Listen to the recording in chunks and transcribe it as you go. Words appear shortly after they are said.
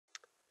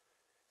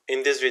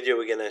In this video,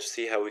 we're gonna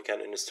see how we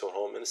can install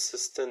Home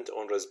Assistant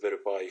on Raspberry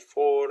Pi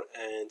 4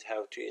 and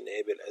how to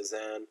enable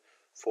Adhan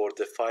for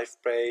the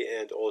 5 Play,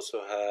 and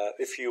also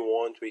if you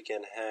want, we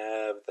can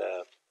have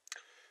the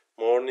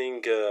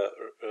morning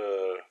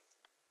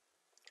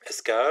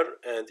Azkar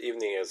and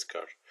evening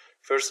Azkar.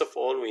 First of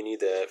all, we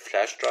need a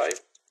flash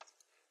drive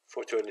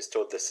to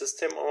install the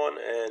system on,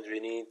 and we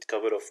need a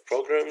couple of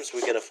programs.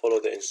 We're gonna follow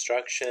the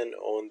instruction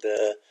on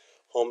the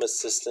Home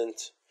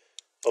Assistant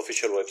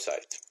official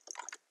website.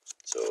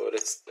 So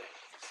let's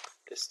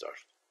start.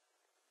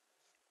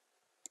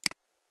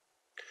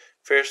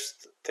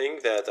 First thing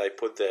that I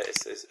put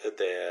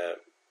the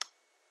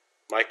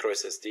micro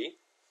SSD.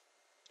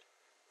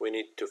 We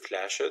need to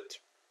flash it.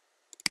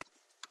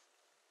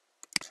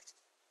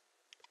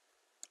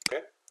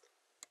 Okay.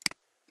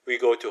 We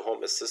go to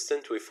Home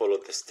Assistant. We follow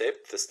the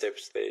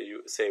steps they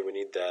say we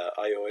need the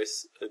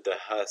iOS, the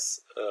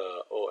HAS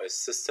OS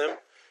system.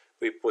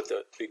 We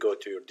go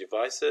to your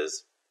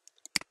devices.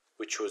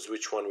 We choose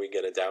which one we're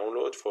gonna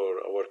download. For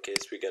our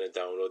case, we're gonna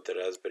download the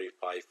Raspberry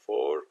Pi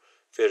 4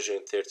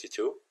 version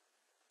 32.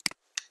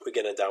 We're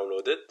gonna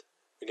download it.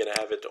 We're gonna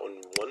have it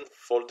on one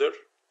folder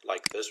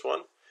like this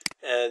one,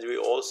 and we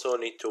also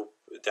need to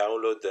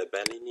download the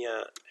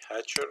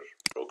MiniAdhan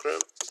program.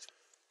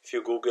 If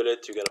you Google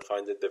it, you're gonna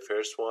find it the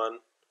first one.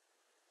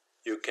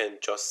 You can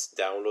just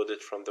download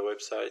it from the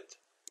website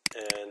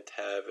and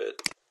have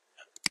it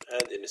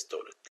and install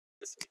it.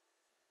 Let's see.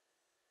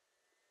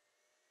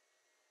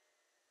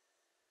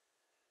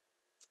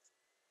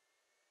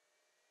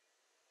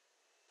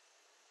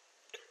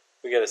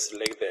 We're gonna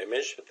select the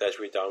image that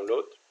we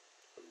download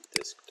from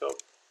desktop.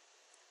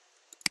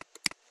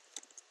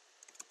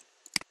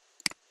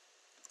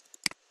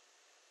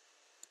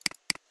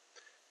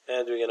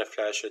 And we're gonna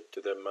flash it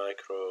to the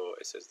micro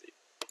SSD.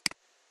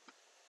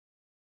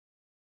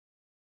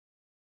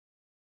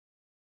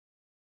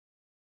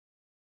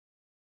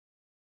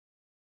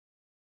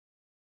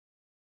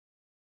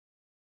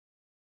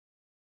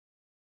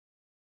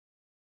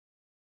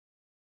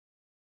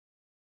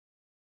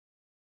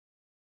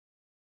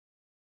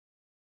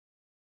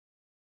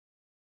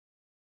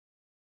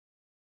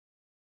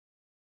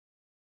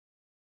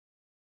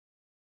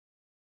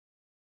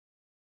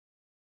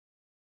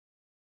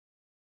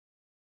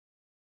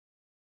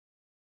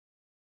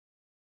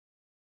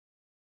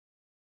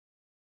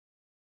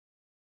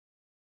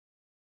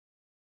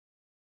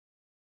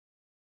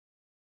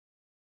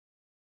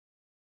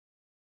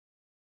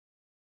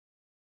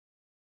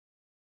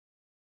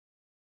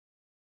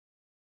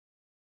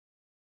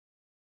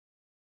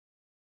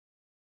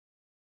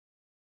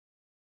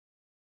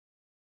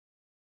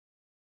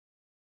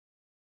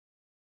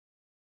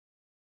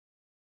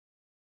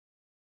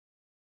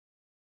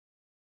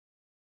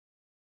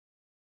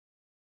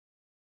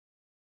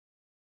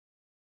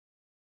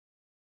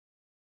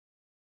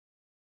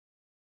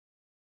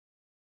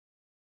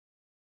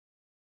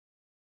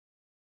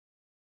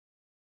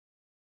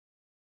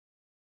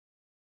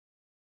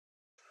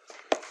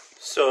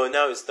 So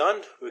now it's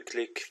done. We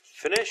click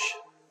finish.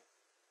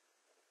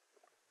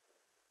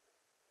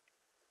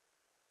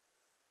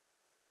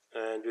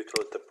 And we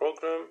close the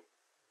program.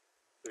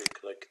 We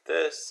click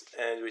this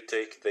and we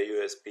take the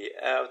USB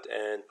out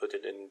and put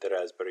it in the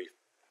Raspberry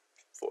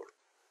 4.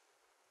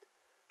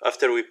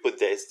 After we put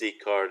the SD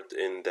card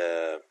in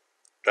the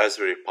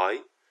Raspberry Pi,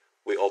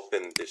 we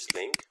open this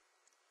link.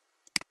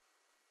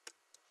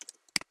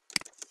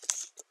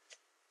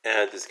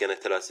 And it's gonna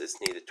tell us it's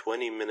needed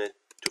 20 minutes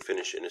to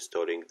finish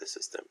installing the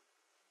system.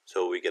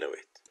 So we're gonna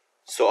wait.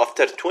 So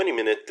after 20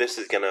 minutes, this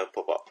is gonna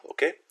pop up,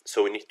 okay?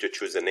 So we need to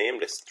choose a name.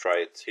 Let's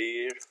try it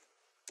here.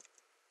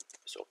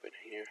 Let's open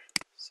here.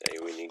 Say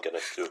we gonna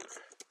do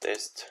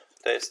test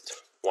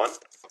 1.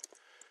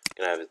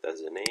 Gonna have it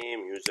as a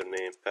name,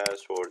 username,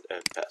 password,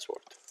 and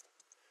password.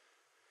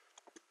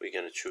 We're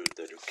gonna choose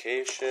the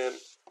location.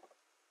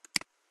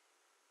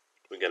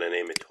 We're gonna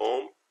name it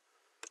home.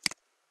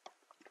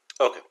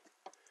 Okay.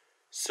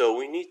 So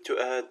we need to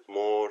add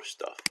more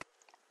stuff.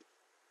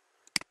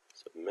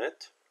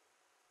 Submit.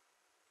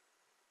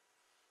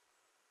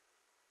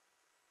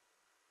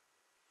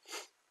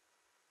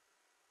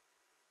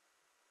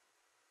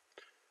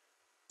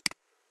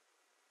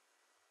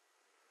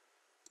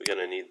 We're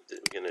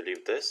gonna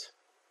leave this.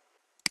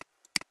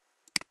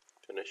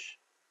 Finish.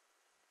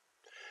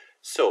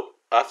 So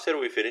after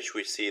we finish,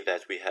 we see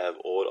that we have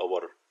all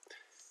our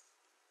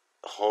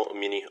home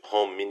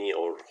mini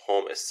or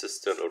Home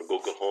Assistant or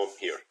Google Home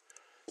here.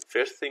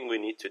 First thing we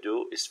need to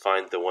do is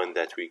find the one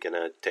that we're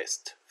gonna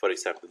test. For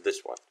example,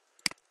 this one.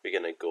 We're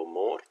gonna go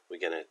more. We're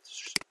gonna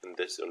in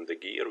this on the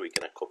gear. We're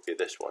gonna copy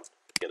this one.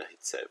 We're gonna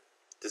hit save.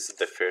 This is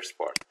the first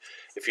part.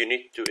 If you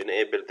need to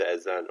enable the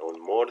Adhan on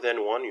more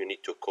than one, you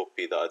need to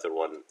copy the other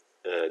one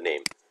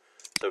name.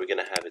 So we're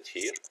gonna have it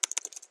here.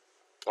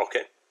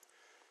 Okay.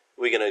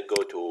 We're gonna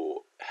go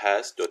to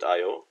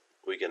has.io.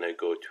 We're gonna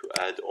go to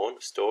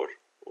add-on store.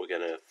 We're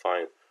gonna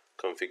find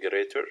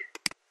configurator.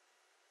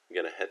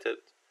 We're gonna hit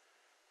it.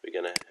 We're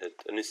gonna hit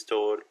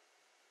install.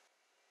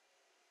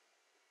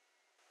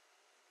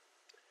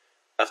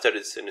 After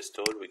it's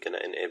installed, we're gonna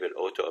enable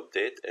auto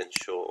update and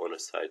show on a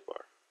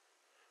sidebar.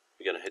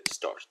 We're gonna hit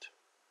start.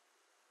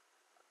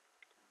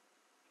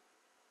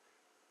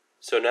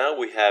 So now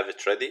we have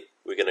it ready.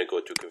 We're gonna go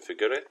to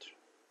configure it.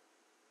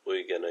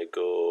 We're gonna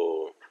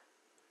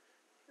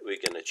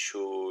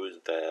choose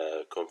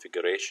the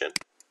configuration.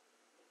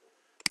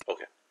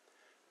 Okay.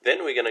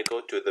 Then we're gonna go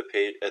to the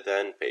page,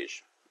 Adhan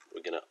page.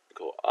 We're gonna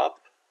go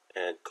up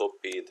and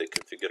copy the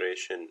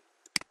configuration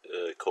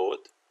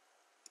code.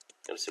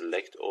 Gonna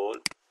select all.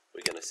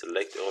 We're gonna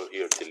select all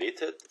here,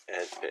 delete it,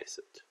 and paste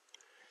it.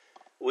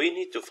 We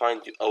need to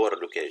find our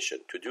location.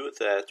 To do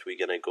that, we're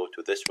gonna go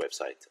to this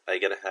website.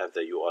 I'm gonna have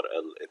the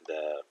URL in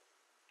the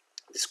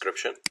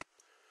description.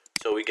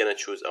 So we're gonna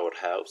choose our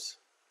house.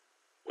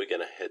 We're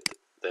gonna hit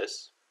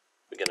this.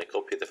 We're gonna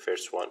copy the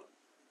first one.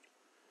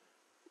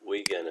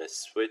 We're gonna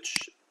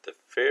switch the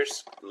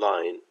first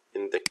line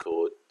in the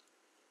code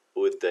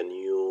with the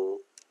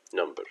new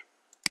number.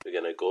 We're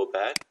gonna go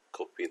back,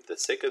 copy the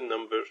second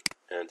number,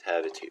 and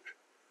have it here.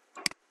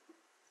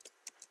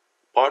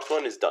 Part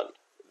 1 is done.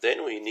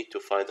 Then we need to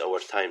find our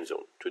time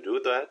zone. To do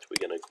that,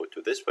 we're gonna go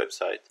to this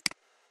website.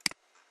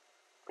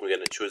 We're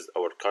gonna choose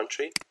our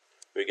country.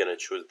 We're gonna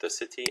choose the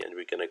city, and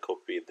we're gonna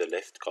copy the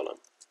left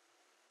column.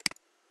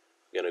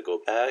 We're gonna go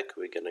back.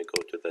 We're gonna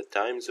go to the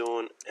time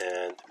zone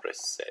and press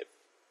save.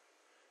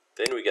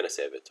 Then we're gonna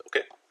save it.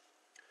 Okay.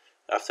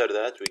 After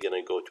that, we're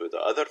gonna go to the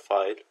other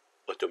file,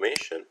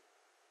 automation.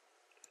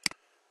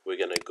 We're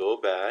gonna go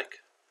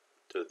back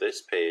to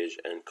this page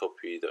and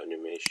copy the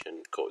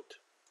animation code.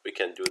 We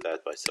can do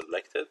that by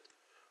select it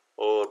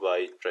or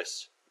by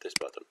press this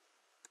button.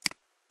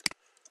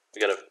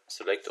 We're gonna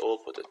select all,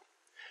 put it.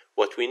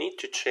 What we need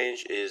to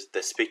change is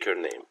the speaker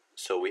name.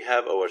 So we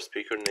have our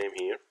speaker name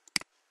here.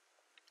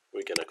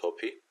 We're gonna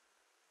copy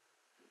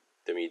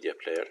the media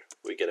player.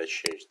 We're gonna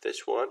change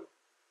this one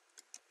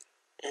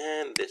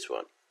and this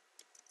one.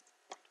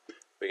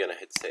 We're gonna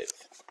hit save.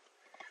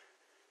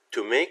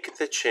 To make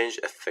the change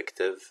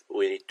effective,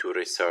 we need to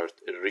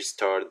restart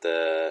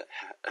the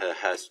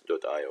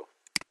hash.io.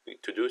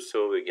 To do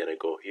so, we're gonna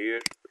go here,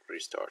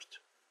 restart.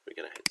 We're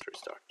gonna hit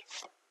restart.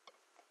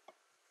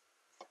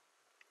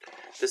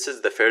 This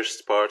is the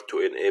first part to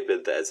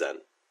enable the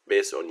Adhan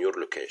based on your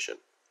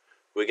location.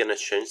 We're gonna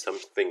change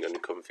something in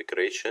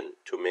configuration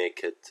to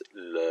make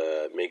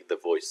the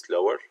voice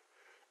lower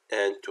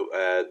and to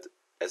add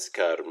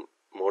Azkar,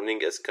 morning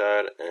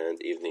Azkar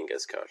and evening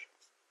Azkar.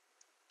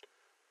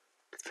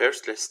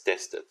 First, let's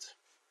test it.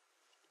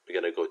 We're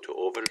gonna go to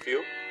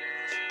overview.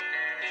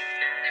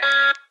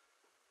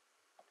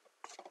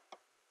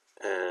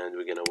 And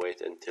we're gonna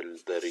wait until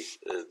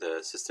the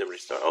system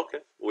restart. Okay,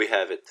 we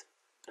have it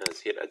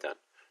as here Adhan.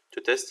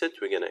 To test it,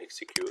 we're gonna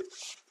execute.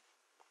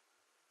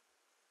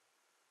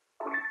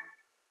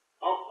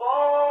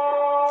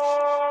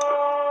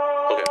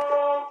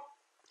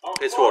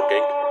 Okay, it's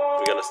working.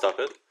 We're gonna stop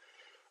it.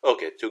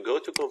 Okay, to go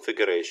to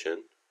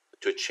configuration,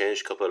 to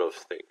change couple of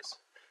things.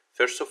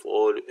 First of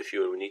all, if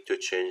you need to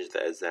change the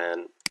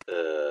Adhan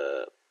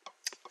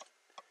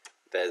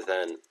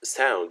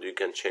sound, you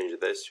can change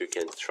this. You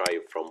can try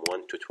from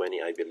 1 to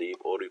 20, I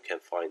believe, or you can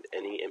find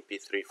any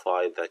MP3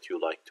 file that you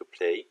like to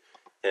play,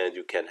 and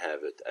you can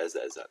have it as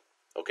Adhan.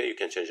 Okay, you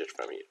can change it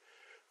from here.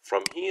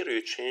 From here,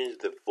 you change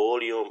the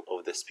volume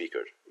of the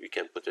speaker. You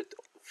can put it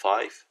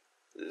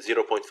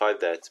 0.5,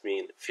 that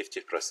means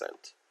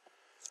 50%.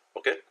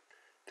 Okay,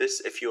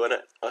 this, if you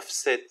wanna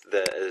offset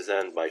the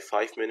Adhan by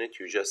 5 minutes,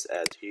 you just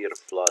add here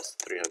plus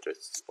 300.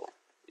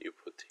 You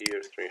put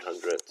here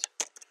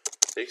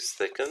 306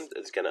 seconds.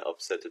 It's gonna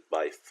offset it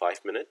by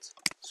 5 minutes,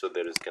 so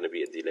there is gonna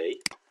be a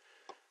delay.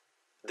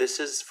 This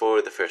is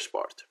for the first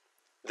part.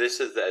 This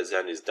is the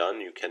Adhan is done.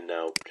 You can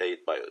now play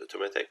it by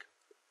automatic.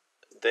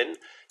 Then,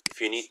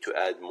 if you need to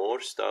add more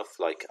stuff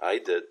like I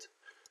did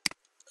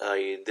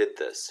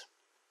this.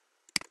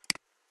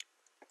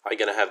 I'm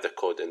gonna have the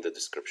code in the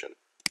description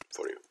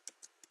for you.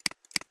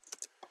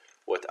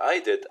 What I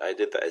did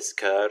the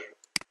Azkar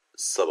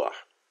Sabah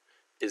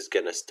is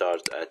gonna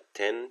start at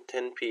 10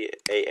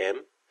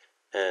 p.m.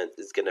 and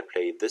it's gonna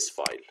play this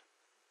file.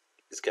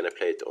 It's gonna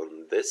play it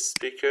on this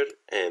speaker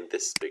and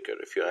this speaker.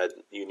 If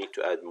you need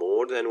to add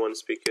more than one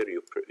speaker,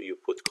 you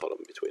put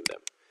column between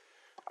them.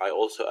 I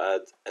also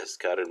add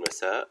Azkar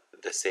al-Masa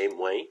the same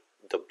way,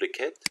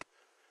 duplicate.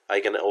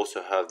 I'm gonna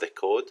also have the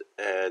code,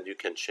 and you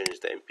can change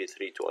the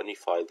MP3 to any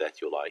file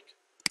that you like.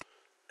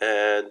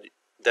 And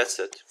that's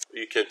it.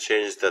 You can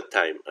change the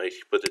time. I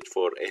put it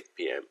for 8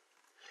 p.m.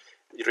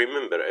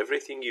 Remember,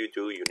 everything you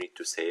do, you need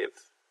to save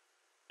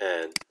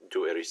and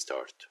do a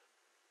restart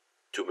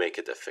to make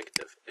it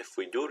effective. If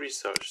we do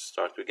restart,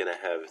 we're gonna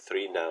have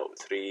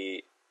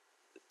three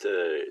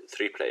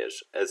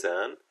players: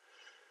 Adhan,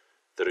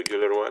 the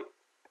regular one,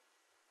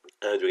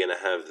 and we're gonna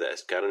have the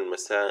Azkar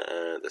al-Masa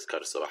and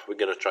Azkar al-Sabah.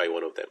 We're gonna try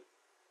one of them.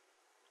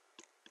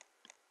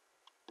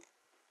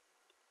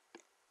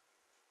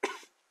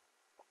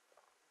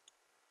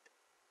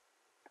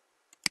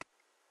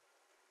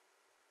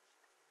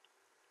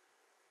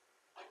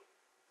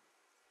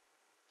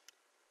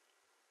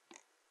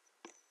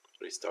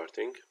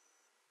 Restarting.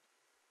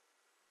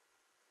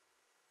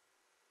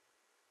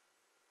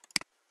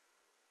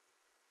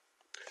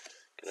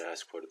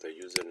 ask for the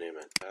username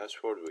and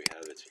password. We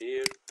have it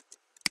here.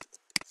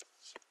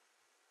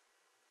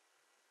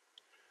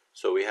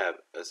 So we have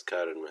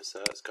أذكار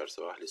المساء, أذكار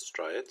الصباح. Let's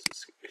try it.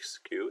 Let's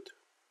execute.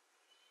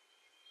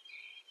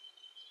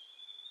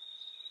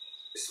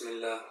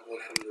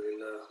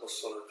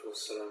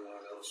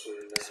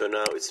 So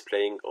now it's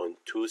playing on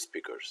 2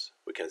 speakers,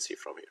 we can see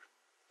from here.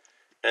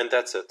 And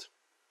that's it.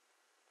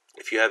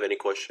 If you have any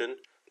question,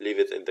 leave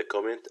it in the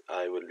comment.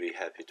 I will be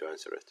happy to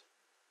answer it.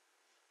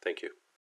 Thank you.